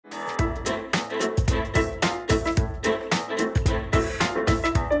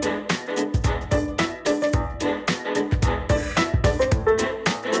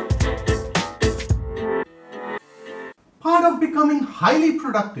highly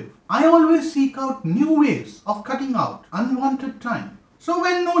productive, I always seek out new ways of cutting out unwanted time. So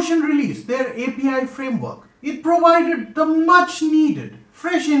when Notion released their API framework, it provided the much needed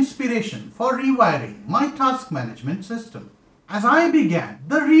fresh inspiration for rewiring my task management system. As I began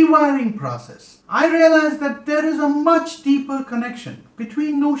the rewiring process, I realized that there is a much deeper connection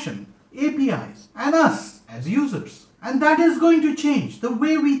between Notion, APIs, and us as users. And that is going to change the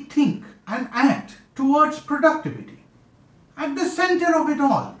way we think and act towards productivity. At the center of it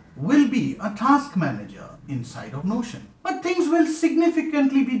all will be a task manager inside of Notion. But things will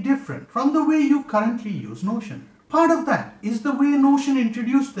significantly be different from the way you currently use Notion. Part of that is the way Notion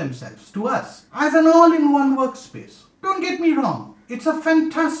introduced themselves to us as an all-in-one workspace. Don't get me wrong, it's a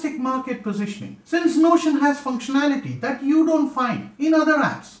fantastic market positioning since Notion has functionality that you don't find in other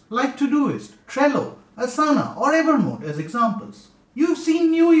apps like Todoist, Trello, Asana or Evernote as examples. You've seen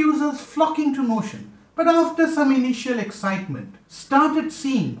new users flocking to Notion, but after some initial excitement, started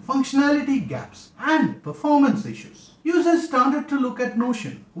seeing functionality gaps and performance issues. Users started to look at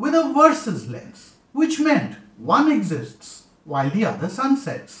Notion with a versus lens, which meant one exists while the other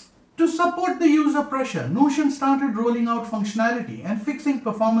sunsets. To support the user pressure, Notion started rolling out functionality and fixing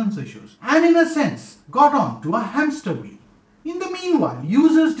performance issues, and in a sense, got on to a hamster wheel. In the meanwhile,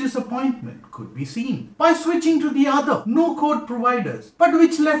 users' disappointment could be seen by switching to the other no-code providers, but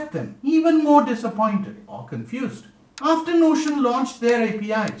which left them even more disappointed or confused. After Notion launched their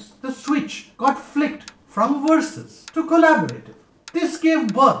APIs, the switch got flicked from versus to collaborative. This gave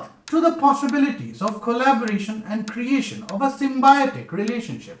birth to the possibilities of collaboration and creation of a symbiotic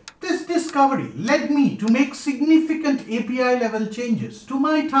relationship. This discovery led me to make significant API level changes to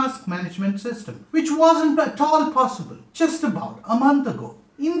my task management system, which wasn't at all possible just about a month ago.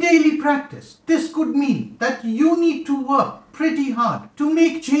 In daily practice, this could mean that you need to work pretty hard to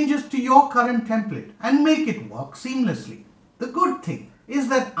make changes to your current template and make it work seamlessly. The good thing is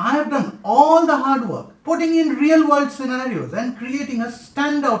that I have done all the hard work putting in real-world scenarios and creating a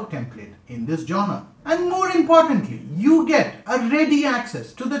standout template in this genre. And more importantly, you get a ready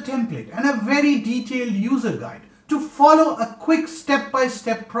access to the template and a very detailed user guide to follow a quick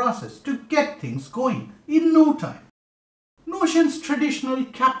step-by-step process to get things going in no time. Notion's traditional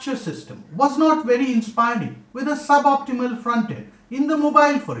capture system was not very inspiring with a suboptimal frontend in the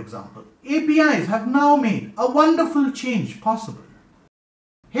mobile, for example. APIs have now made a wonderful change possible.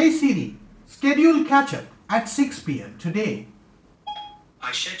 Hey Siri, schedule catch-up at 6 p.m. today.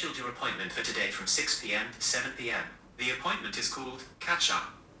 I scheduled your appointment for today from 6 p.m. to 7 p.m. The appointment is called catch-up.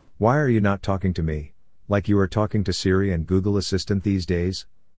 Why are you not talking to me? Like you are talking to Siri and Google Assistant these days?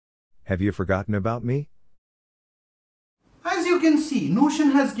 Have you forgotten about me? As you can see,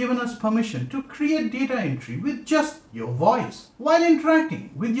 Notion has given us permission to create data entry with just your voice while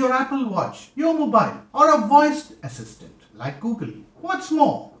interacting with your Apple Watch, your mobile, or a voice assistant like Google. What's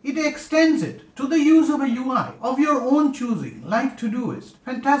more, it extends it to the use of a UI of your own choosing like Todoist,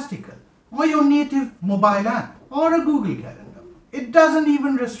 Fantastical, or your native mobile app, or a Google Calendar. It doesn't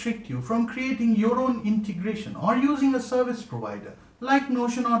even restrict you from creating your own integration or using a service provider like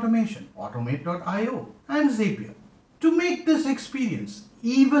Notion Automation, Automate.io, and Zapier. To make this experience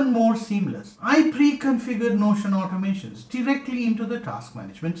even more seamless, I pre-configured Notion automations directly into the task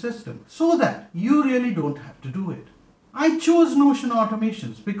management system so that you really don't have to do it. I chose Notion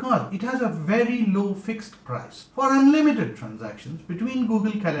automations because it has a very low fixed price for unlimited transactions between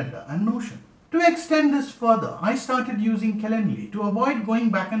Google Calendar and Notion. To extend this further, I started using Calendly to avoid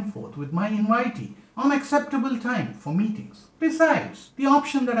going back and forth with my invitee on acceptable time for meetings. Besides, the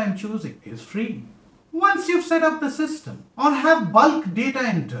option that I'm choosing is free. Once you've set up the system or have bulk data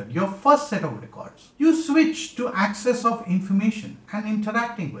entered your first set of records, you switch to access of information and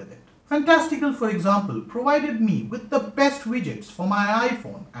interacting with it. Fantastical, for example, provided me with the best widgets for my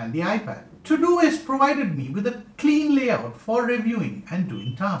iPhone and the iPad. Todoist provided me with a clean layout for reviewing and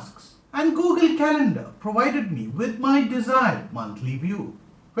doing tasks. And Google Calendar provided me with my desired monthly view.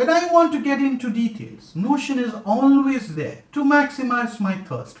 When I want to get into details, Notion is always there to maximize my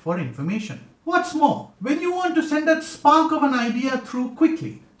thirst for information. What's more, when you want to send that spark of an idea through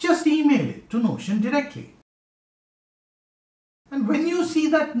quickly, just email it to Notion directly. And when you see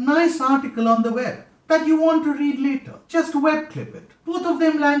that nice article on the web that you want to read later, just web clip it. Both of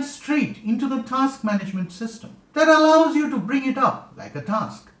them land straight into the task management system that allows you to bring it up like a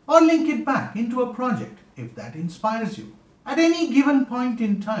task or link it back into a project if that inspires you. At any given point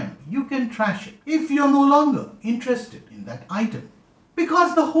in time, you can trash it if you're no longer interested in that item.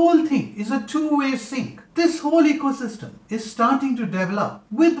 Because the whole thing is a two-way sync, this whole ecosystem is starting to develop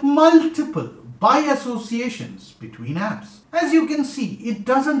with multiple by associations between apps. As you can see, it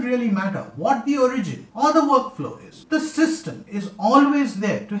doesn't really matter what the origin or the workflow is. The system is always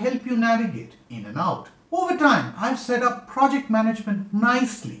there to help you navigate in and out. Over time, I've set up project management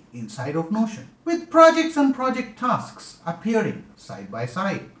nicely inside of Notion, with projects and project tasks appearing side by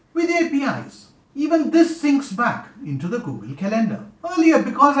side. With APIs, even this syncs back into the Google Calendar. Earlier,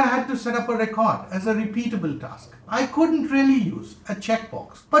 because I had to set up a record as a repeatable task, I couldn't really use a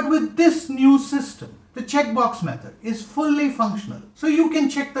checkbox. But with this new system, the checkbox method is fully functional, so you can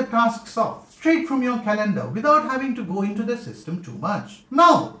check the tasks off straight from your calendar without having to go into the system too much.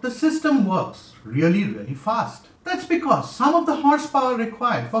 Now, the system works really fast. That's because some of the horsepower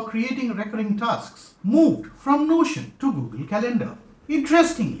required for creating recurring tasks moved from Notion to Google Calendar.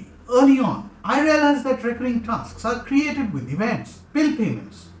 Interestingly, early on, I realized that recurring tasks are created with events, bill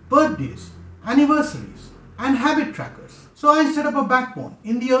payments, birthdays, anniversaries, and habit trackers. So I set up a backbone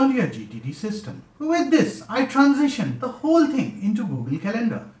in the earlier GTD system. With this, I transitioned the whole thing into Google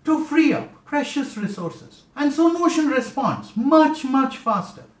Calendar to free up precious resources. And so Notion responds much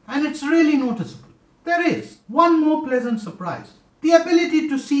faster, and it's really noticeable. There is one more pleasant surprise: the ability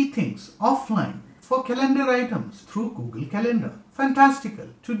to see things offline for calendar items through Google Calendar. Fantastical,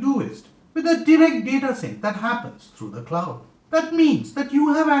 Todoist, with a direct data sync that happens through the cloud. That means that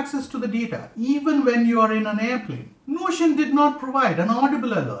you have access to the data even when you are in an airplane. Notion did not provide an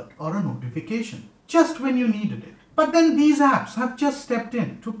audible alert or a notification just when you needed it. But then these apps have just stepped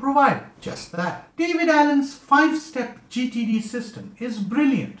in to provide just that. David Allen's 5-step GTD system is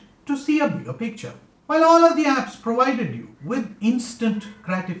brilliant to see a bigger picture. While all of the apps provided you with instant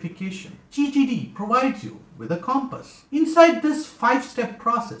gratification, GTD provides you with a compass. Inside this 5-step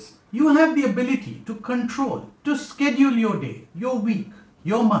process, you have the ability to control, to schedule your day, your week,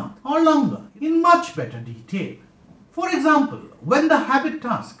 your month, or longer in much better detail. For example, when the habit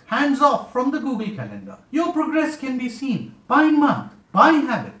task hands off from the Google Calendar, your progress can be seen by month, by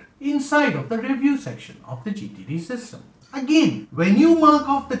habit, inside of the review section of the GTD system. Again, when you mark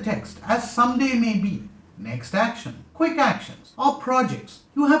off the text as someday may be, next action, quick actions, or projects,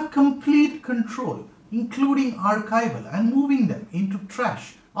 you have complete control, including archival and moving them into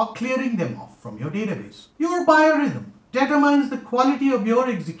trash or clearing them off from your database. Your biorhythm determines the quality of your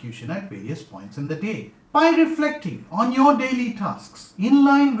execution at various points in the day by reflecting on your daily tasks in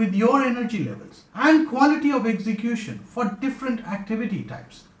line with your energy levels and quality of execution for different activity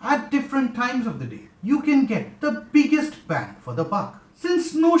types at different times of the day. You can get the biggest bang for the buck.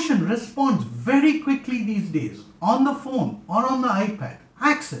 Since Notion responds very quickly these days on the phone or on the iPad,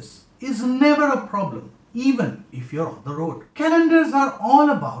 access is never a problem, even if you're on the road. Calendars are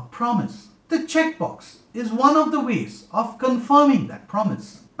all about promise. The checkbox is one of the ways of confirming that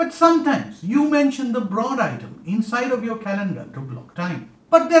promise. But sometimes you mention the broad item inside of your calendar to block time.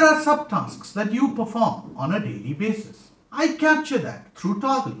 But there are subtasks that you perform on a daily basis. I capture that through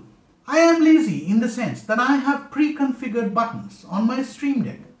Toggle. I am lazy in the sense that I have pre-configured buttons on my Stream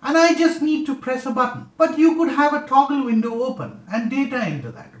Deck and I just need to press a button. But you could have a toggle window open and data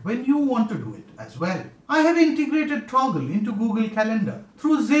enter that when you want to do it as well. I have integrated Toggle into Google Calendar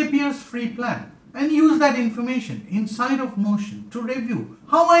through Zapier's free plan and use that information inside of Notion to review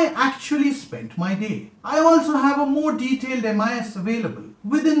how I actually spent my day. I also have a more detailed MIS available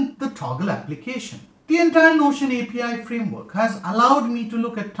within the Toggle application. The entire Notion API framework has allowed me to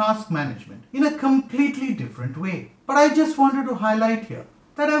look at task management in a completely different way. But I just wanted to highlight here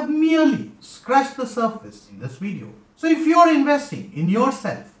that I've merely scratched the surface in this video. So if you're investing in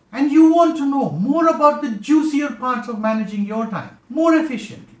yourself and you want to know more about the juicier parts of managing your time more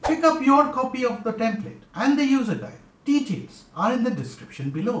efficiently, pick up your copy of the template and the user guide. Details are in the description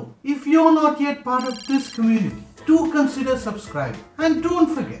below. If you're not yet part of this community, do consider subscribing and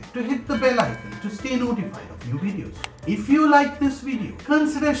don't forget to hit the bell icon to stay notified of new videos. If you like this video,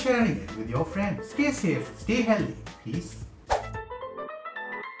 consider sharing it with your friends. Stay safe, stay healthy, peace.